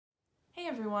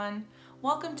everyone,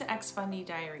 welcome to Ex-Fundie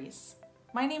Diaries.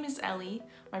 My name is Elly,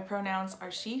 my pronouns are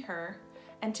she, her,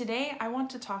 and today I want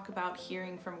to talk about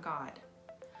hearing from God.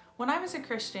 When I was a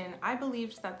Christian, I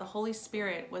believed that the Holy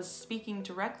Spirit was speaking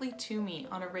directly to me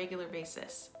on a regular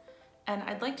basis. And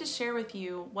I'd like to share with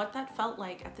you what that felt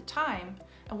like at the time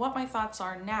and what my thoughts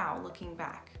are now looking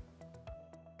back.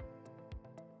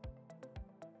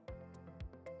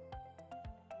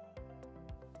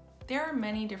 There are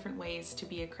many different ways to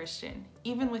be a Christian,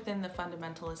 even within the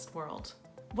fundamentalist world.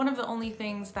 One of the only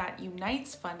things that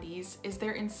unites fundies is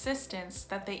their insistence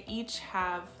that they each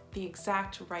have the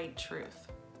exact right truth.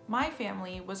 My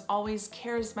family was always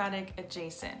charismatic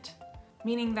adjacent,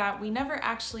 meaning that we never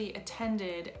actually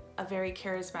attended a very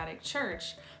charismatic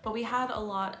church, but we had a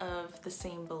lot of the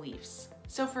same beliefs.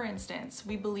 So for instance,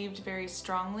 we believed very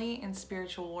strongly in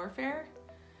spiritual warfare,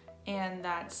 and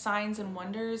that signs and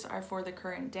wonders are for the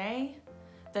current day,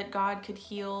 that God could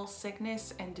heal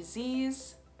sickness and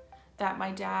disease, that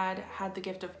my dad had the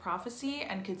gift of prophecy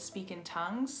and could speak in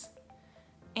tongues,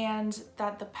 and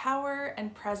that the power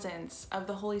and presence of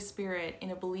the Holy Spirit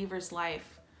in a believer's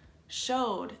life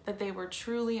showed that they were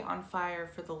truly on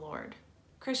fire for the Lord.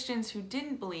 Christians who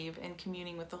didn't believe in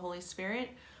communing with the Holy Spirit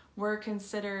were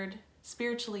considered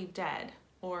spiritually dead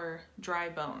or dry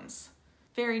bones.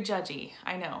 Very judgy,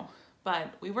 I know,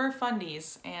 but we were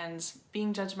fundies, and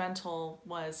being judgmental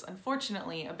was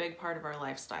unfortunately a big part of our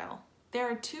lifestyle.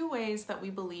 There are two ways that we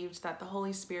believed that the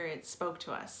Holy Spirit spoke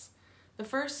to us. The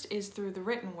first is through the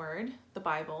written word, the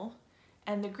Bible,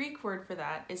 and the Greek word for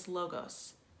that is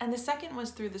logos. And the second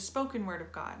was through the spoken word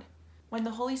of God, when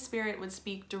the Holy Spirit would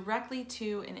speak directly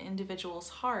to an individual's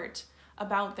heart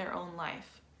about their own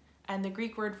life. And the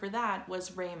Greek word for that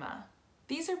was rhema.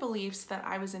 These are beliefs that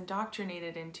I was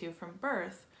indoctrinated into from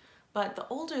birth, but the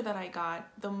older that I got,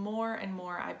 the more and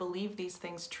more I believed these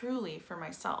things truly for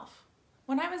myself.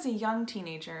 When I was a young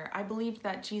teenager, I believed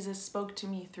that Jesus spoke to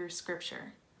me through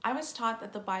Scripture. I was taught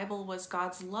that the Bible was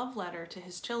God's love letter to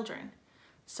His children,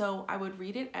 so I would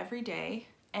read it every day,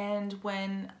 and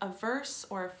when a verse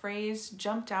or a phrase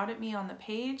jumped out at me on the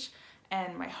page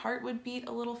and my heart would beat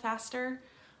a little faster,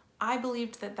 I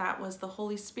believed that that was the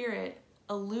Holy Spirit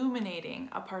illuminating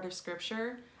a part of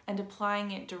Scripture and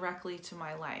applying it directly to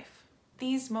my life.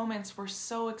 These moments were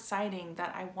so exciting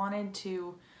that I wanted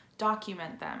to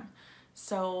document them.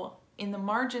 So in the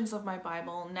margins of my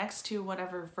Bible, next to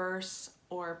whatever verse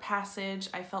or passage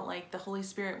I felt like the Holy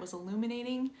Spirit was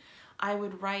illuminating, I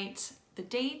would write the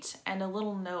date and a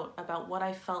little note about what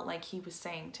I felt like He was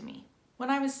saying to me. When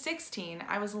I was 16,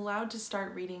 I was allowed to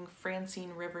start reading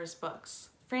Francine Rivers' books.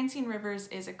 Francine Rivers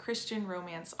is a Christian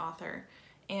romance author,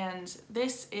 and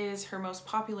this is her most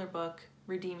popular book,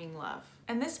 Redeeming Love.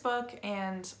 And this book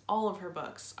and all of her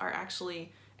books are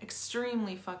actually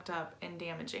extremely fucked up and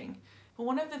damaging. But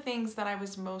one of the things that I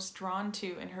was most drawn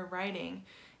to in her writing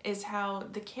is how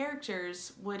the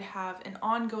characters would have an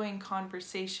ongoing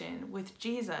conversation with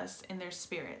Jesus in their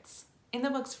spirits. In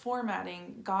the book's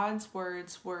formatting, God's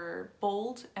words were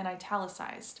bold and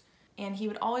italicized, and He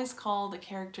would always call the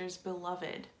characters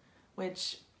beloved,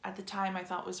 which at the time I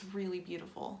thought was really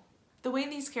beautiful. The way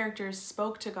these characters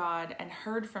spoke to God and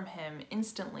heard from Him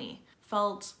instantly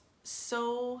felt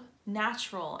so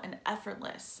natural and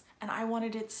effortless, and I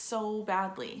wanted it so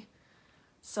badly.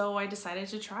 So I decided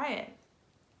to try it,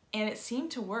 and it seemed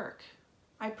to work.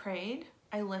 I prayed,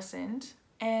 I listened,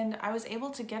 and I was able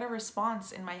to get a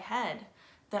response in my head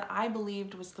that I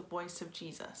believed was the voice of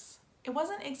Jesus. It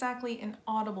wasn't exactly an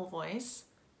audible voice,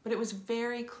 but it was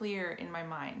very clear in my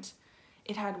mind.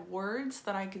 It had words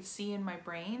that I could see in my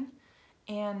brain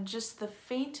and just the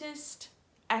faintest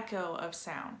echo of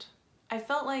sound. I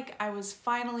felt like I was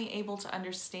finally able to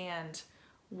understand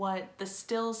what the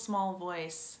still small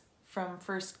voice from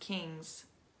 1 Kings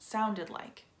sounded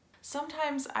like.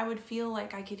 Sometimes I would feel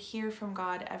like I could hear from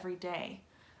God every day,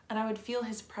 and I would feel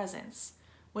His presence,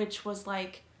 which was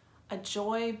like a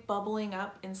joy bubbling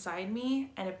up inside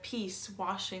me and a peace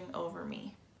washing over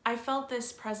me. I felt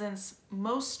this presence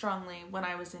most strongly when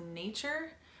I was in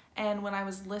nature and when I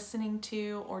was listening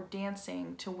to or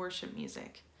dancing to worship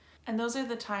music. And those are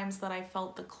the times that I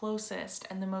felt the closest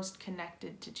and the most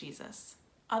connected to Jesus.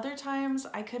 Other times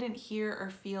I couldn't hear or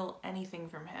feel anything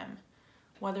from Him,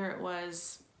 whether it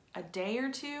was a day or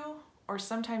two or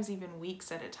sometimes even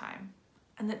weeks at a time.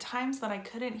 And the times that I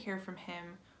couldn't hear from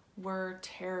Him were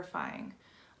terrifying.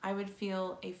 I would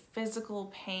feel a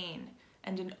physical pain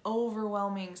and an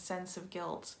overwhelming sense of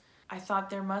guilt. I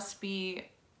thought there must be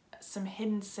some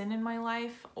hidden sin in my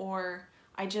life, or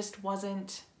I just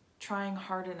wasn't trying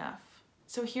hard enough.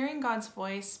 So hearing God's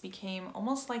voice became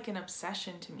almost like an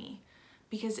obsession to me,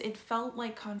 because it felt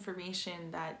like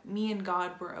confirmation that me and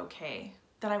God were okay,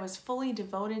 that I was fully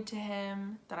devoted to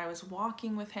Him, that I was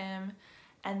walking with Him,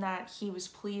 and that He was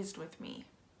pleased with me.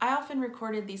 I often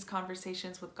recorded these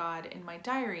conversations with God in my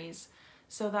diaries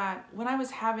so that when I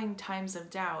was having times of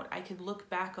doubt, I could look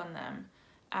back on them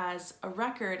as a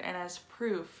record and as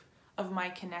proof of my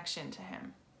connection to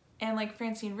Him. And like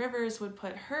Francine Rivers would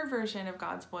put her version of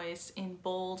God's voice in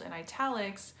bold and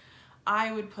italics,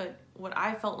 I would put what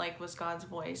I felt like was God's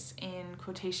voice in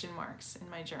quotation marks in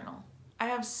my journal. I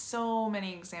have so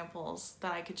many examples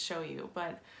that I could show you,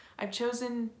 but I've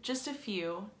chosen just a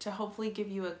few to hopefully give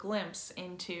you a glimpse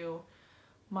into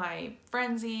my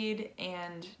frenzied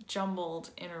and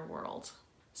jumbled inner world.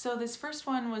 So this first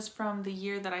one was from the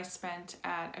year that I spent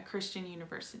at a Christian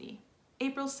university.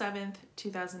 April 7th,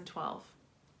 2012.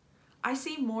 I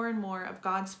see more and more of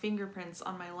God's fingerprints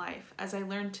on my life as I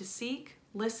learn to seek,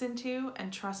 listen to,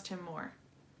 and trust Him more.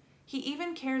 He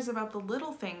even cares about the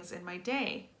little things in my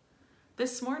day.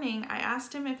 This morning, I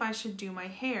asked Him if I should do my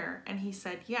hair, and He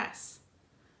said yes.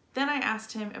 Then I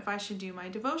asked Him if I should do my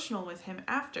devotional with Him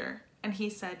after, and He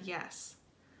said yes.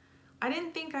 I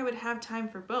didn't think I would have time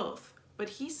for both, but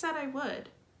He said I would.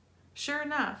 Sure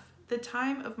enough, the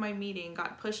time of my meeting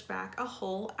got pushed back a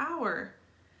whole hour.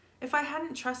 If I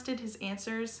hadn't trusted His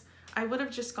answers, I would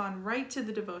have just gone right to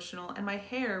the devotional and my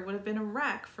hair would have been a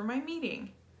wreck for my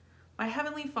meeting. My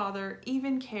Heavenly Father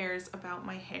even cares about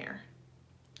my hair.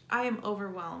 I am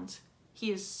overwhelmed.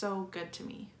 He is so good to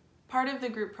me. Part of the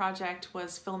group project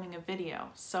was filming a video,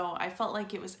 so I felt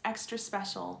like it was extra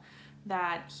special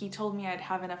that He told me I'd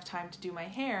have enough time to do my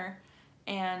hair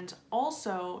and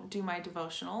also do my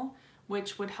devotional,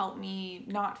 which would help me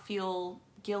not feel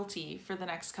guilty for the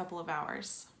next couple of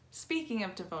hours. Speaking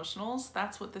of devotionals,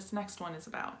 that's what this next one is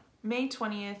about. May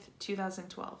 20th,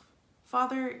 2012.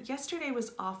 Father, yesterday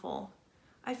was awful.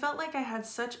 I felt like I had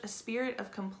such a spirit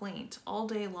of complaint all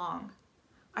day long.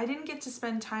 I didn't get to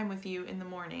spend time with you in the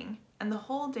morning, and the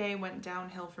whole day went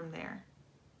downhill from there.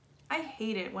 I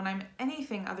hate it when I'm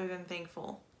anything other than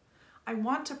thankful. I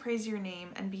want to praise your name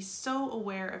and be so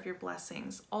aware of your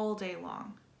blessings all day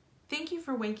long. Thank you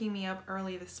for waking me up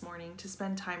early this morning to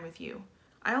spend time with you.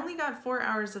 I only got 4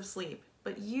 hours of sleep,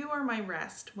 but you are my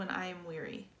rest when I am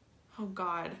weary. Oh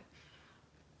God,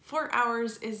 4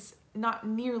 hours is not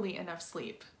nearly enough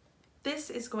sleep.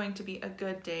 This is going to be a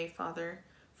good day, Father,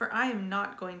 for I am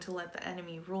not going to let the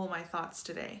enemy rule my thoughts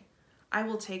today. I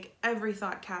will take every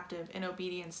thought captive in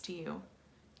obedience to you.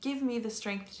 Give me the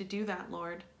strength to do that,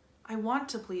 Lord. I want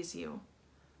to please you.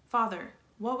 Father,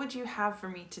 what would you have for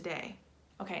me today?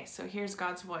 Okay, so here's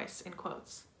God's voice in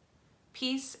quotes.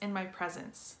 Peace in my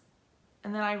presence.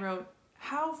 And then I wrote,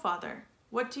 how, Father?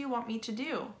 What do you want me to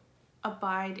do?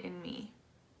 Abide in me.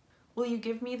 Will you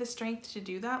give me the strength to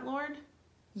do that, Lord?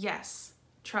 Yes,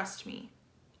 trust me.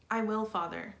 I will,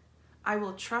 Father. I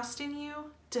will trust in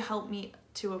you to help me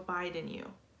to abide in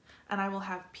you, and I will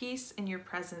have peace in your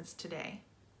presence today.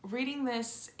 Reading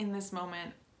this in this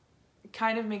moment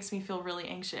kind of makes me feel really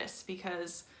anxious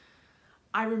because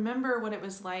I remember what it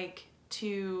was like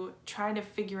to try to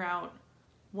figure out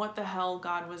what the hell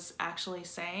God was actually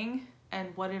saying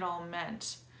and what it all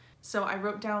meant. So I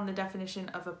wrote down the definition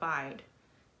of abide.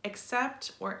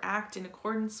 Accept or act in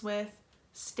accordance with,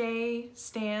 stay,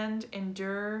 stand,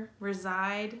 endure,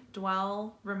 reside,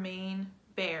 dwell, remain,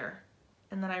 bear.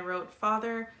 And then I wrote,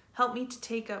 Father, help me to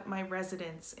take up my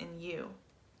residence in you.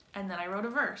 And then I wrote a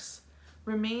verse.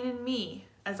 Remain in me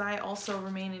as I also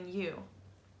remain in you.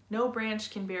 No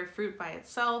branch can bear fruit by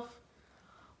itself.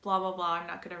 Blah, blah, blah. I'm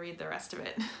not going to read the rest of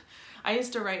it. I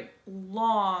used to write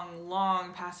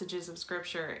long passages of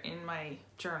scripture in my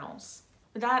journals.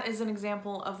 But that is an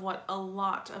example of what a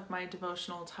lot of my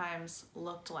devotional times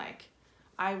looked like.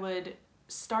 I would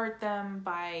start them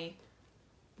by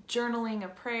journaling a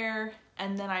prayer,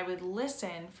 and then I would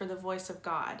listen for the voice of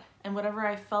God. And whatever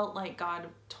I felt like God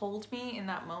told me in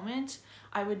that moment,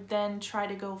 I would then try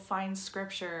to go find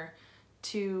scripture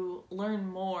to learn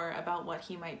more about what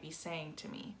He might be saying to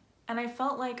me. And I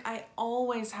felt like I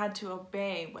always had to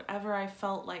obey whatever I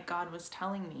felt like God was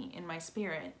telling me in my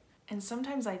spirit. And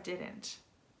sometimes I didn't.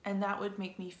 And that would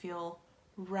make me feel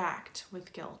racked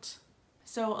with guilt.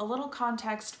 So a little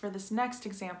context for this next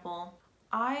example.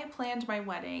 I planned my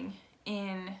wedding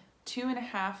in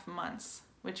 2.5 months,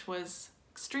 which was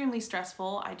extremely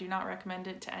stressful. I do not recommend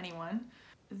it to anyone.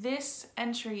 This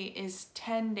entry is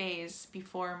 10 days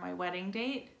before my wedding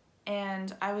date,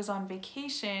 and I was on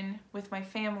vacation with my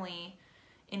family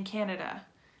in Canada.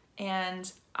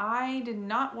 And I did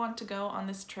not want to go on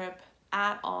this trip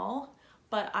at all,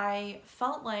 but I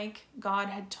felt like God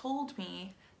had told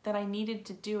me that I needed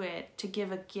to do it to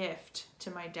give a gift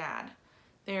to my dad.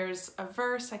 There's a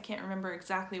verse, I can't remember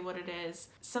exactly what it is,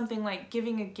 something like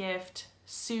giving a gift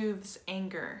soothes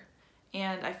anger.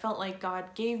 And I felt like God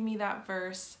gave me that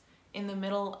verse in the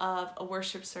middle of a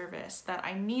worship service, that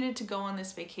I needed to go on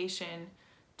this vacation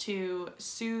to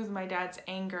soothe my dad's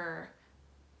anger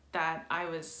that I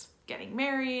was getting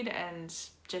married and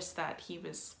just that he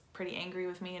was pretty angry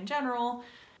with me in general.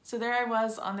 So there I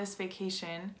was on this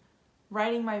vacation,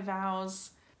 writing my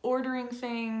vows, ordering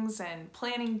things and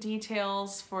planning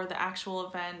details for the actual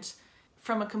event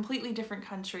from a completely different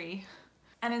country.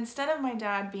 And instead of my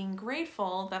dad being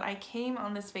grateful that I came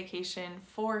on this vacation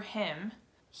for him,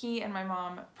 he and my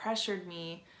mom pressured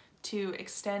me to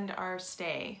extend our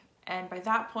stay. And by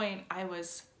that point, I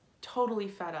was totally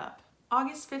fed up.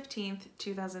 August 15th,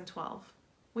 2012.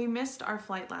 We missed our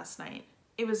flight last night.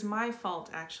 It was my fault,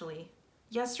 actually.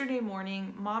 Yesterday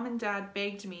morning, Mom and Dad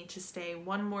begged me to stay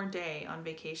one more day on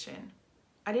vacation.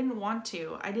 I didn't want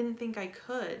to, I didn't think I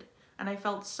could, and I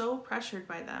felt so pressured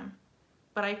by them.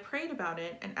 But I prayed about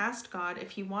it and asked God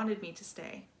if He wanted me to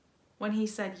stay. When He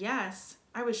said yes,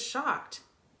 I was shocked.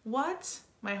 "What?"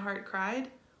 my heart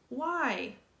cried.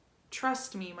 "Why?"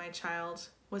 "Trust me, my child,"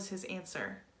 was His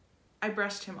answer. I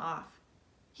brushed him off.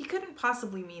 He couldn't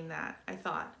possibly mean that, I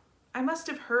thought. I must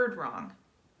have heard wrong.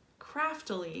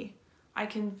 Craftily, I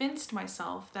convinced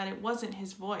myself that it wasn't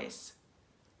His voice.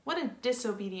 What a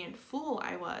disobedient fool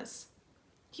I was.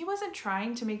 He wasn't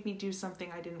trying to make me do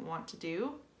something I didn't want to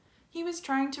do. He was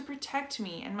trying to protect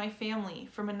me and my family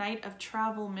from a night of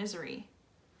travel misery.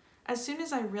 As soon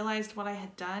as I realized what I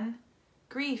had done,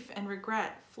 grief and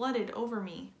regret flooded over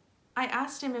me. I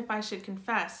asked Him if I should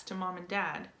confess to Mom and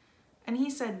Dad, and He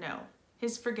said no.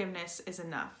 His forgiveness is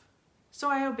enough. So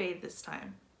I obeyed this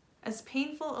time. As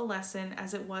painful a lesson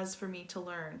as it was for me to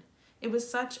learn, it was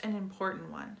such an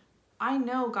important one. I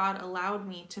know God allowed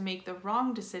me to make the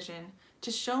wrong decision to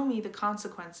show me the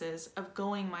consequences of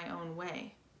going my own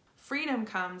way. Freedom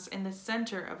comes in the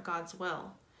center of God's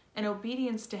will, and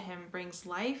obedience to Him brings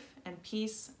life and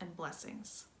peace and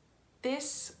blessings.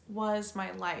 This was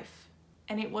my life,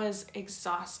 and it was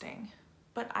exhausting,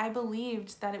 but I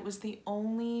believed that it was the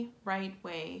only right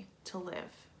way to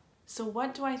live. So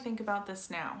what do I think about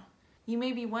this now? You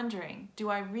may be wondering, do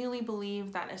I really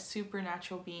believe that a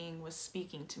supernatural being was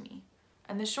speaking to me?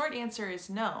 And the short answer is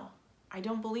no, I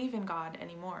don't believe in God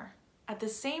anymore. At the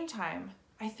same time,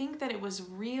 I think that it was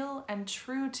real and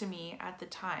true to me at the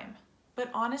time.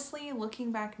 But honestly,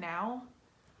 looking back now,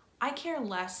 I care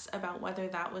less about whether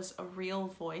that was a real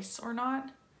voice or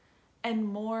not, and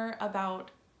more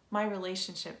about my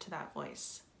relationship to that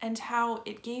voice, and how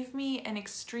it gave me an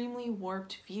extremely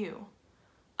warped view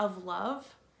of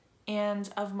love and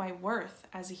of my worth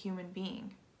as a human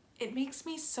being. It makes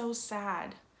me so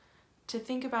sad to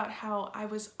think about how I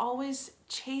was always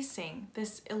chasing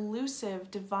this elusive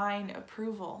divine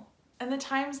approval. And the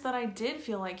times that I did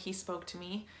feel like He spoke to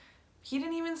me, He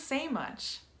didn't even say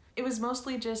much. It was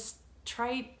mostly just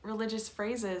trite religious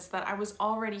phrases that I was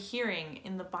already hearing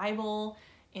in the Bible,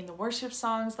 in the worship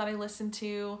songs that I listened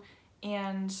to,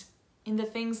 and in the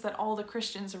things that all the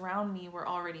Christians around me were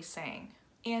already saying.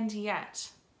 And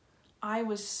yet, I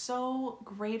was so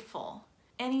grateful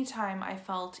anytime I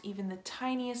felt even the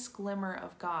tiniest glimmer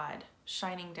of God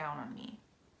shining down on me.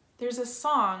 There's a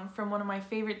song from one of my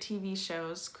favorite TV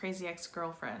shows, Crazy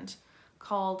Ex-Girlfriend,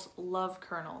 called Love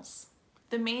Kernels.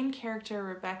 The main character,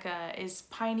 Rebecca, is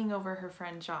pining over her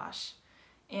friend Josh,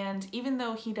 and even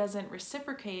though he doesn't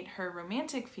reciprocate her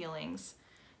romantic feelings,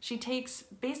 she takes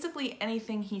basically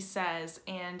anything he says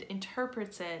and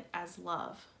interprets it as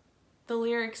love. The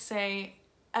lyrics say,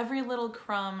 "Every little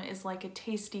crumb is like a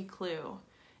tasty clue.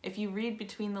 If you read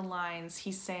between the lines,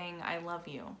 he's saying, I love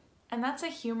you." And that's a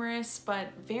humorous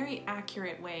but very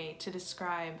accurate way to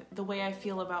describe the way I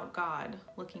feel about God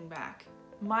looking back.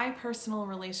 My personal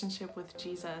relationship with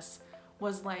Jesus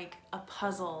was like a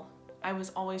puzzle I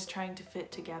was always trying to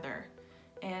fit together,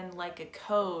 and like a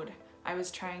code I was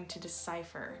trying to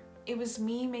decipher. It was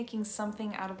me making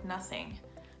something out of nothing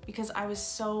because I was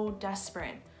so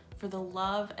desperate for the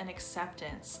love and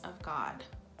acceptance of God.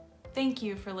 Thank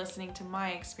you for listening to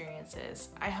my experiences.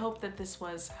 I hope that this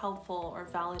was helpful or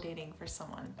validating for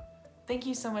someone. Thank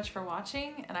you so much for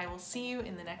watching, and I will see you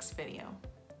in the next video.